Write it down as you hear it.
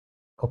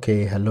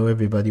Okay, hello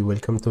everybody,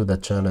 welcome to the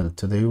channel.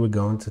 Today we're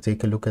going to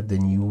take a look at the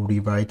new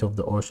rewrite of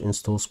the Arch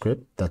install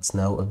script that's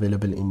now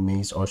available in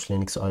Maze Arch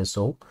Linux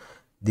ISO.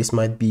 This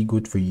might be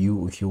good for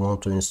you if you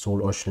want to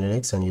install Arch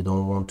Linux and you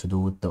don't want to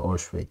do it the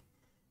Arch way.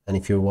 And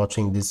if you're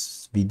watching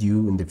this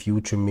video in the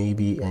future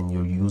maybe and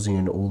you're using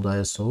an old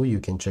ISO, you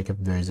can check if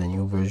there is a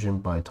new version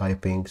by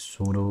typing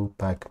sudo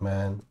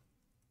pacman-sy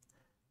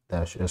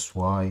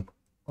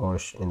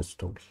arch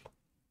install.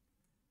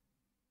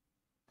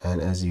 And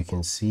as you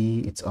can see,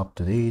 it's up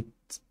to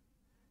date.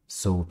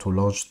 So to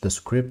launch the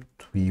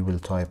script, we will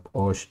type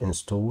arch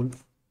install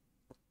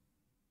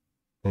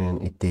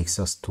and it takes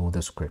us to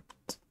the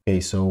script.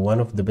 Okay, so one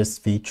of the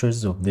best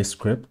features of this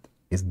script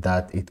is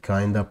that it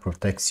kind of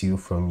protects you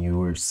from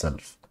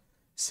yourself.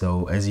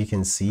 So as you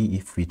can see,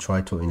 if we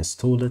try to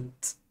install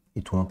it,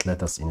 it won't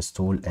let us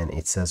install and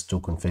it says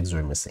two configs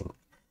are missing.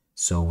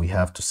 So we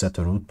have to set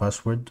a root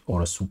password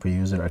or a super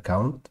user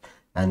account,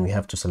 and we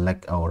have to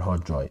select our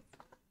hard drive.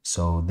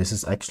 So this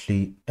is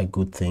actually a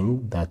good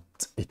thing that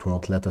it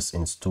won't let us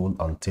install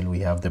until we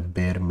have the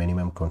bare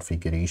minimum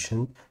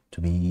configuration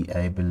to be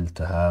able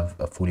to have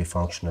a fully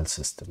functional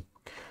system.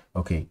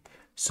 Okay,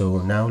 so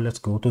now let's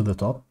go to the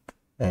top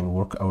and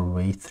work our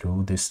way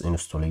through this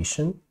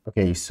installation.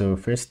 Okay, so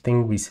first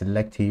thing we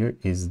select here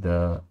is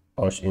the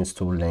Arch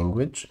install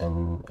language,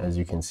 and as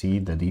you can see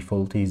the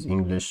default is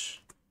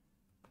English.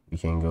 We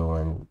can go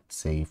and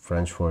say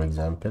French, for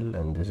example,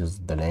 and this is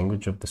the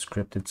language of the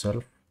script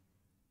itself.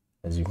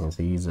 As you can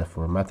see, the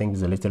formatting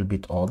is a little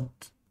bit odd,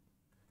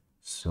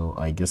 so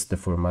I guess the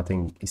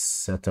formatting is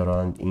set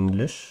around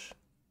English,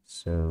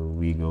 so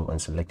we go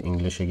and select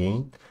English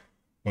again.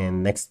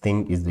 And next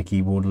thing is the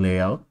keyboard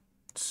layout,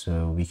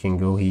 so we can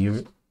go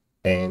here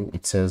and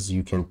it says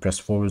you can press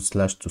 /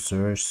 to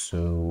search,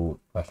 so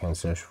I can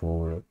search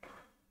for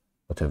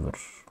whatever,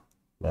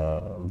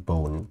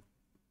 bone.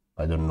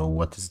 I don't know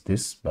what is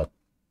this, but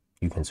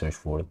you can search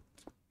for it.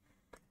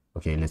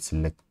 Okay, let's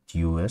select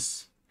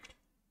US.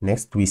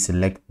 Next, we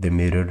select the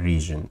mirror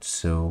region.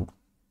 So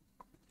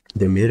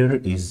the mirror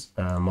is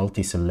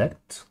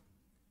multi-select,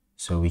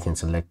 so we can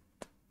select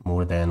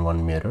more than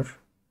one mirror.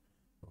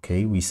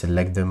 Okay, we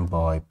select them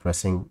by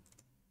pressing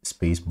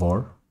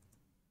spacebar.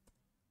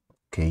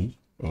 Okay,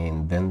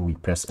 and then we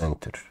press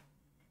enter.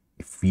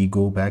 If we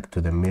go back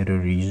to the mirror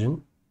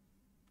region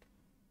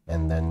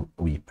and then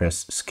we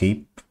press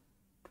escape,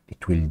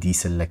 it will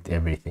deselect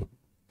everything.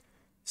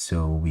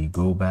 So we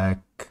go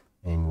back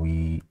and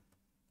we,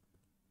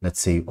 let's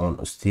say on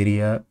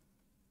Osteria,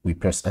 we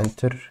press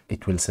enter,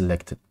 it will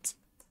select it.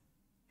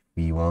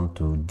 We want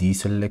to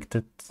deselect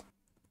it.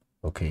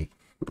 Okay,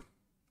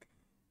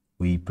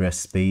 we press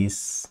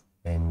space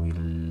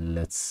and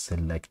let's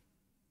select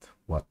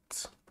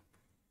what?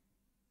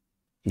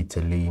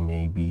 Italy,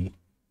 maybe.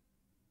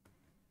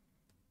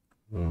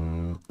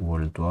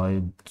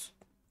 Worldwide.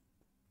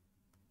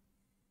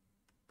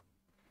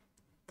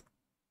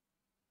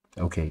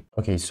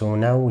 Okay, so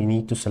now we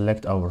need to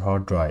select our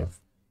hard drive.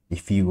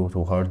 If you go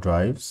to hard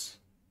drives,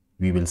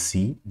 we will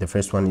see the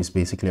first one is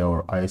basically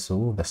our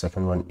ISO, the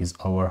second one is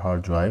our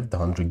hard drive, the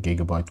 100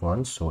 GB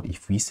one. So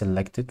if we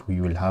select it,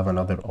 we will have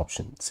another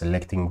option,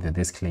 selecting the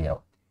disk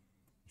layout.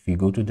 If you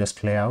go to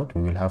disk layout,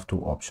 we will have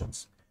two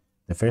options.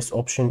 The first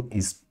option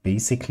is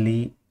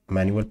basically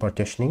manual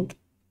partitioning,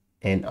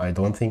 and I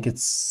don't think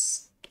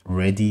it's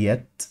ready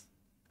yet.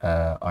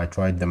 I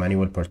tried the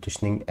manual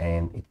partitioning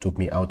and it took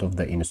me out of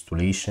the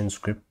installation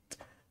script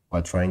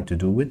while trying to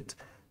do it.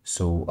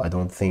 So I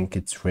don't think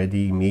it's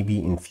ready,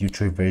 maybe in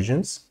future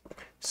versions.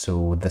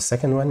 So the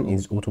second one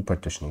is auto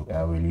partitioning.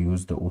 I will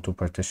use the auto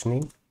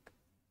partitioning.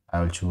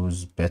 I will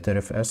choose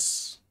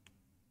BetterFS.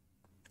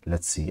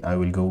 Let's see, I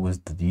will go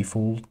with the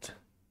default.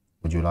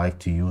 Would you like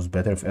to use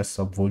BetterFS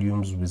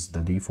subvolumes with the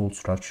default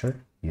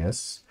structure?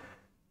 Yes.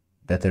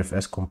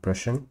 BetterFS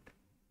compression?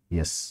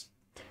 Yes.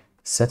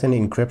 Set an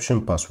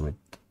encryption password.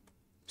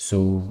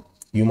 So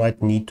you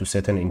might need to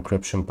set an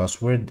encryption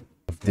password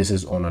if this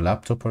is on a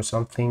laptop or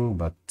something,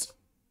 but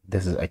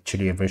this is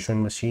actually a virtual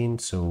machine,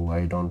 so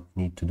I don't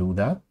need to do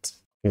that.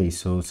 Okay,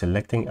 so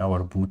selecting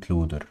our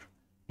bootloader.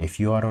 If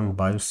you are on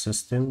BIOS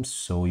systems,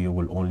 so you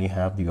will only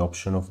have the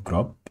option of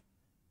grub,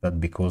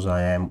 but because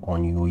I am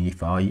on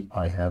UEFI,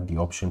 I have the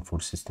option for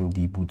systemd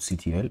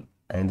bootctl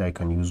and I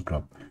can use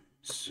grub.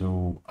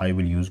 So I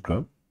will use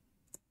grub.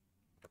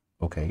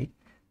 Okay,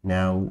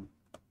 now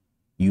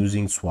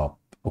using swap.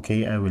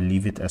 Okay, I will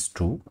leave it as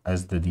true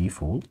as the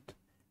default.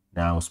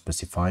 Now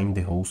specifying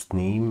the host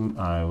name,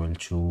 I will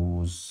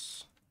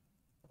choose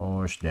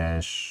arch-vm.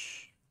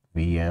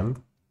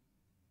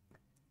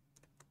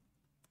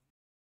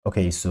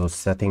 Okay, so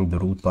setting the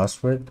root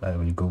password, I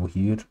will go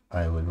here,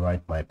 I will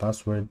write my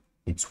password.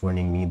 It's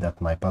warning me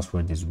that my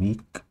password is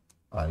weak.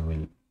 I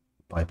will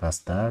bypass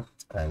that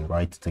and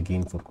write it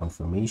again for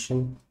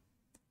confirmation.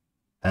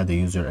 Add a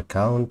user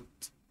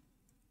account.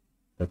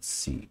 Let's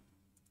see.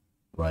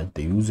 Write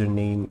the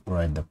username,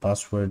 write the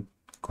password,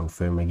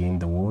 confirm again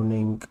the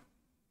warning,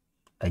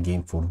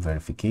 again for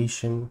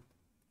verification,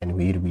 and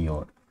here we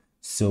are.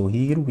 So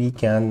here we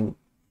can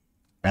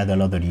add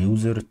another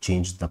user,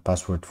 change the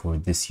password for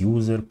this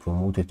user,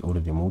 promote it or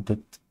demote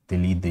it,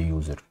 delete the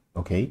user.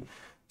 Okay,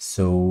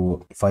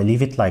 so if I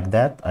leave it like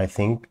that, I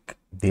think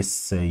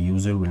this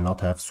user will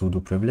not have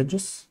sudo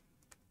privileges.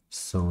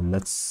 So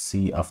let's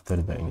see after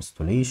the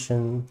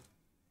installation.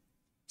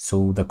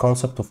 So the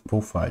concept of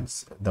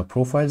profiles. The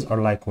profiles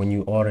are like when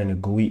you are in a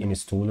GUI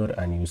installer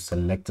and you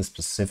select a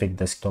specific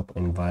desktop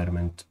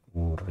environment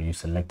or you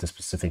select a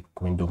specific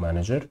window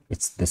manager,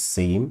 it's the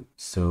same.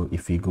 So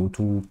if we go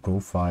to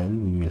profile,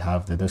 we will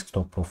have the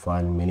desktop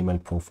profile, minimal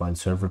profile,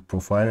 server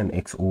profile, and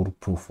XOR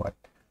profile.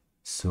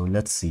 So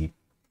let's see.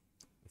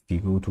 If we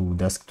go to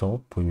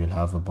desktop, we will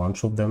have a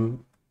bunch of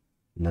them.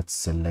 Let's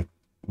select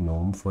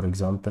GNOME, for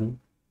example,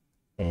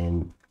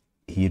 and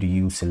here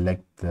you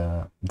select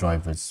the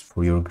drivers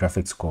for your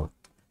graphics card.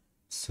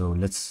 So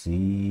let's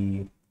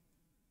see,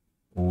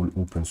 all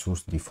open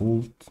source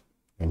default,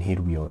 and here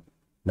we are.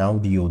 Now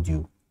the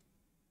audio,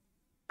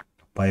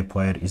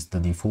 Pipewire is the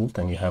default,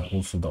 and you have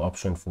also the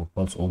option for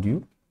Pulse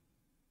Audio.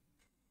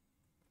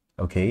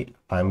 Okay,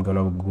 I'm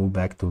gonna go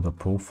back to the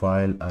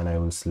profile and I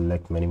will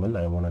select minimal.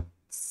 I want to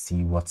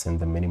see what's in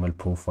the minimal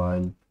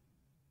profile.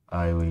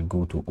 I will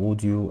go to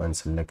audio and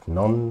select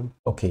none.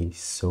 Okay,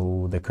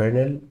 so the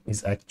kernel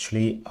is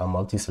actually a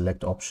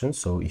multi-select option.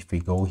 So if we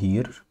go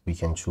here, we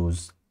can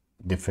choose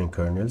different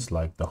kernels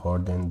like the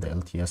Harden, the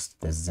LTS,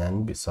 the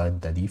Zen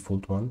beside the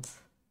default one,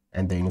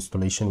 and the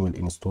installation will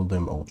install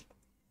them all.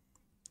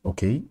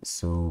 Okay,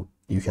 so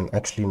you can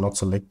actually not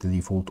select the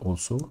default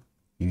also.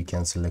 You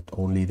can select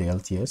only the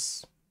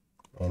LTS,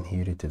 and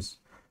here it is.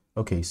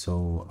 Okay,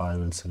 so I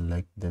will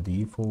select the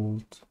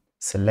default.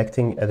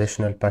 Selecting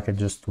additional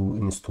packages to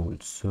install.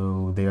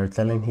 So they are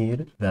telling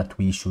here that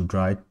we should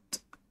write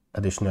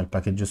additional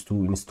packages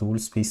to install,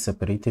 space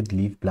separated,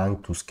 leave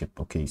blank to skip.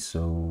 Okay,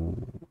 so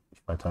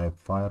if I type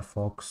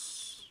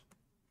Firefox,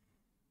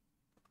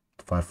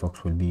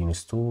 Firefox will be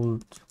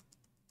installed.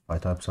 If I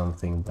type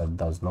something that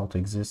does not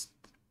exist,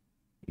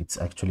 it's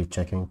actually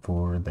checking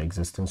for the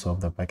existence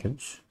of the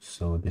package.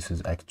 So this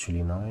is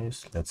actually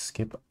nice. Let's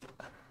skip.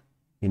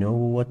 You know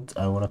what?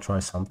 I want to try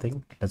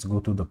something. Let's go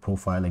to the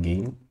profile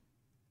again.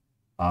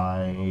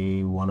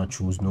 I want to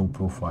choose no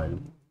profile.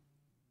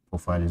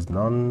 Profile is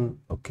none.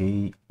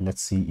 Okay,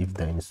 let's see if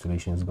the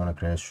installation is gonna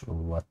crash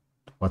or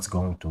what's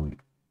going to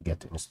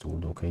get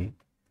installed. Okay,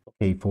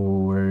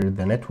 for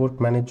the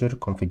network manager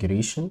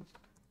configuration,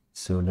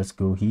 so let's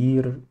go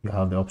here. You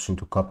have the option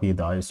to copy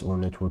the ISO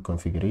network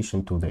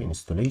configuration to the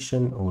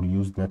installation or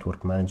use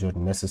network manager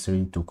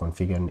necessary to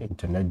configure an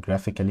internet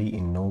graphically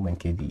in GNOME and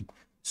KDE.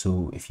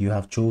 So if you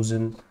have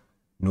chosen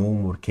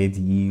GNOME or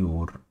KDE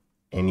or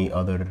any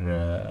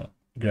other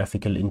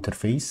graphical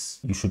interface,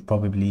 you should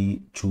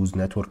probably choose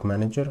network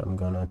manager. I'm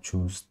gonna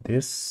choose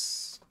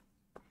this.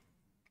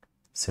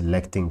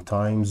 Selecting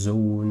time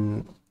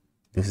zone.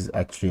 This is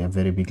actually a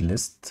very big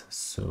list,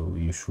 so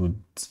you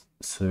should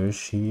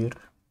search here.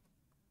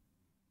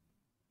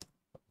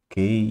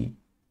 Okay,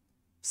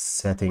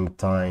 setting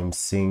time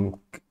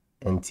sync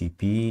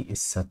NTP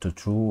is set to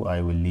true.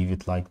 I will leave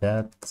it like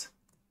that.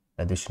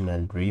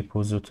 Additional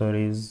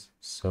repositories,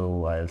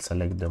 so I'll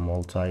select the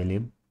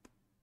multi-lib.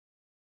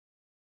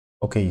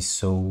 Okay,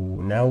 so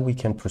now we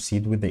can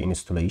proceed with the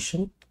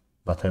installation,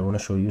 but I want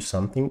to show you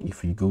something.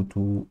 If we go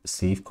to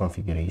save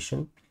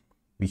configuration,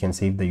 we can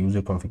save the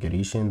user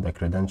configuration, the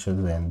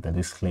credentials, and the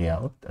disk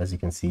layout. As you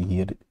can see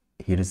here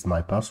is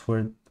my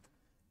password.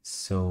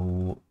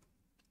 So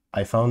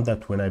I found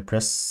that when I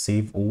press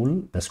save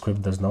all, the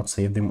script does not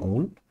save them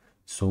all.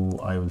 So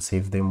I will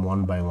save them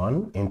one by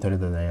one, enter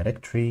the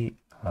directory.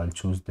 I'll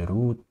choose the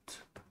root,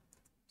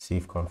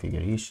 save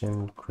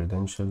configuration,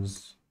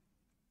 credentials,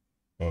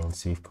 and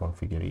save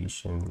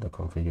configuration, the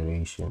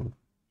configuration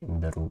in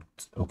the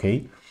root.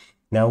 Okay,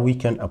 now we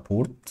can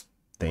abort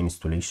the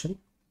installation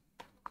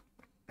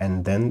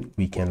and then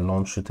we can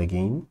launch it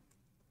again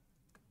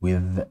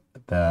with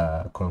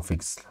the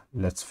configs.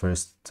 Let's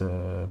first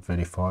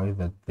verify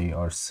that they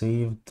are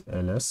saved.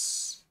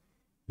 ls,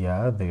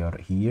 yeah, they are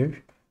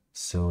here.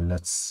 So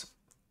let's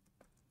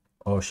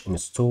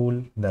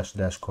install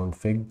 --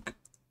 config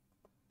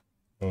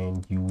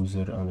and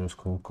user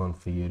 _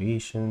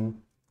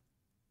 configuration,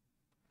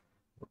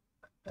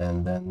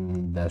 and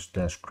then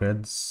 --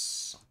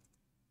 creds,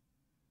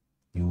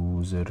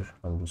 user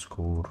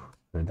 _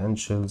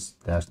 credentials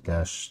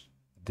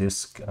 --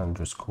 disk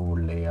 _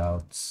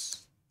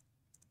 layouts,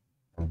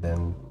 and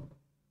then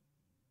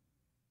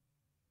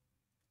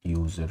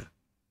user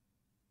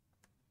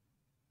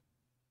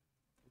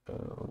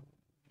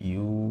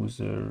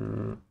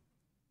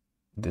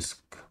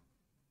disk.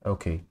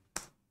 Okay,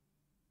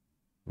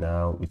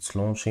 now it's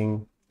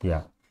launching.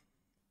 Yeah,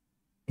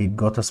 it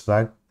got us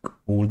back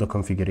all the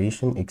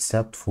configuration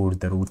except for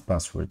the root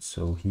password.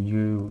 So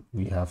here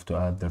we have to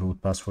add the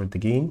root password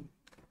again,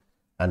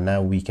 and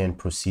now we can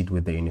proceed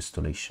with the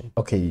installation.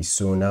 Okay,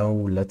 so now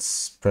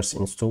let's press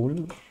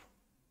install.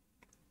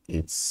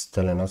 It's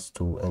telling us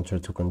to enter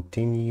to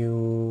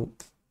continue.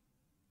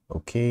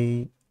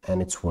 Okay,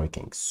 and it's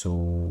working.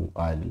 So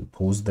I'll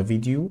pause the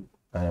video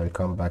and I'll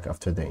come back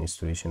after the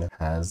installation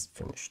has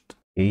finished.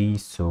 Okay,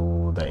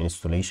 so the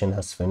installation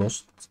has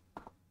finished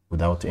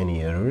without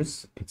any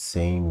errors. It's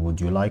saying, would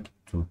you like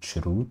to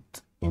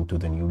root into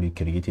the newly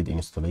created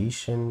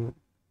installation?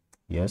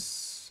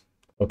 Yes.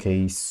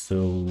 Okay,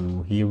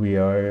 so here we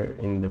are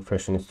in the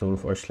fresh install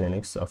of Arch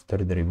Linux after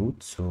the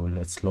reboot. So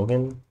let's log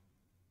in.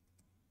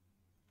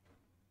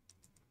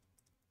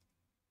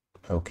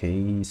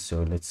 Okay,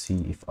 so let's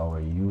see if our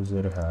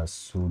user has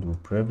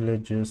sudo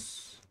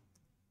privileges.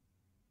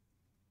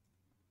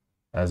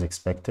 As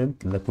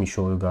expected, let me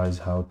show you guys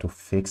how to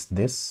fix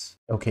this.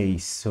 Okay,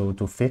 so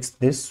to fix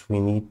this, we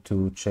need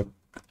to check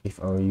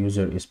if our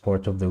user is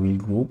part of the wheel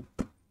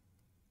group.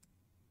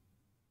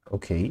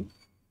 Okay,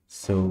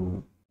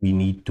 so we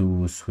need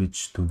to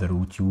switch to the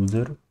root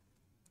user.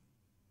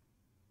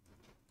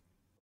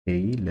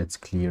 Okay, let's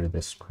clear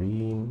the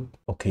screen.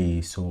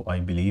 Okay, so I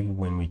believe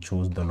when we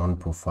chose the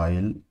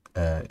non-profile,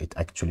 it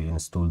actually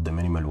installed the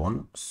minimal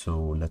one. So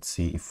let's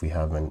see if we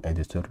have an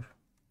editor.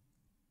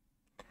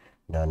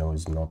 Nano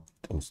is not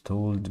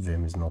installed,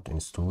 Vim is not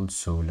installed,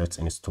 so let's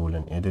install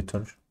an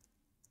editor.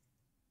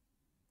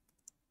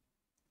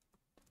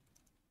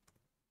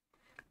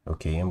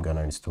 Okay, I'm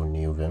gonna install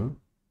new Vim.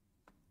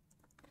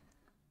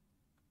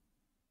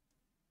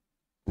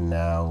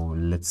 Now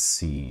let's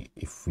see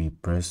if we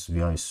press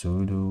vi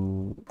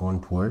sudo,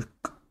 won't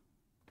work.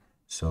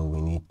 So we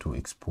need to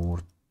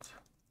export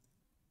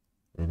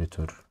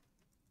editor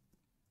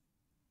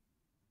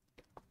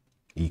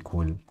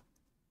equal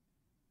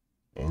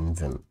in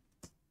Vim.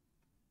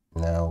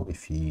 Now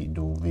if we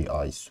do vi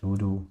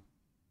sudo,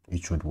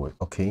 it should work.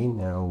 Okay,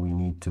 now we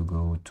need to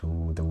go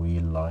to the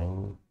wheel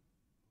line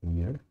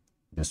here,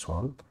 this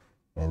one,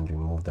 and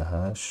remove the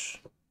hash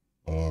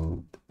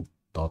and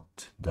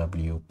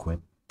 .w quit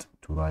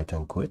to write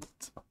and quit.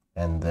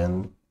 And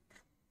then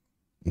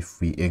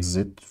if we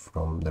exit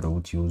from the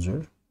root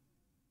user,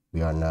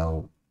 we are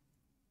now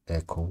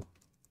echo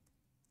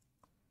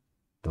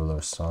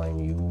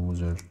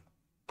 $user.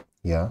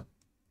 Yeah,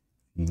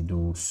 we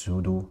do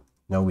sudo.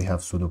 Now we have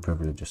sudo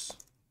privileges.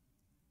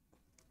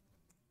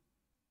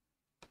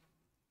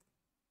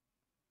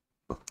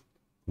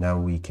 Now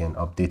we can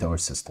update our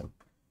system.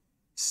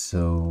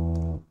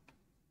 So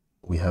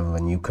we have a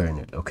new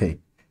kernel. Okay,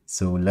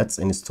 so let's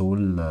install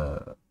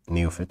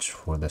NeoFetch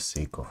for the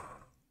sake of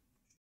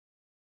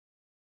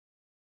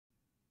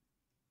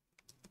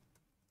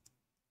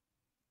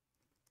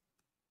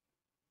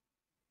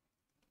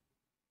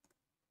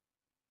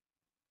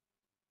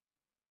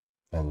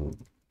and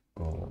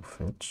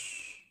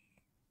NeoFetch.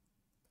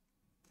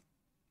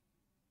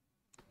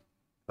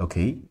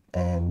 Okay,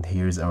 and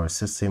here's our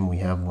system. We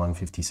have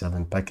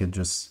 157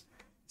 packages.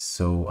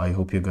 So I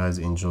hope you guys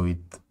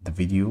enjoyed the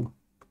video.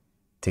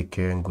 Take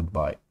care and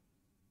goodbye.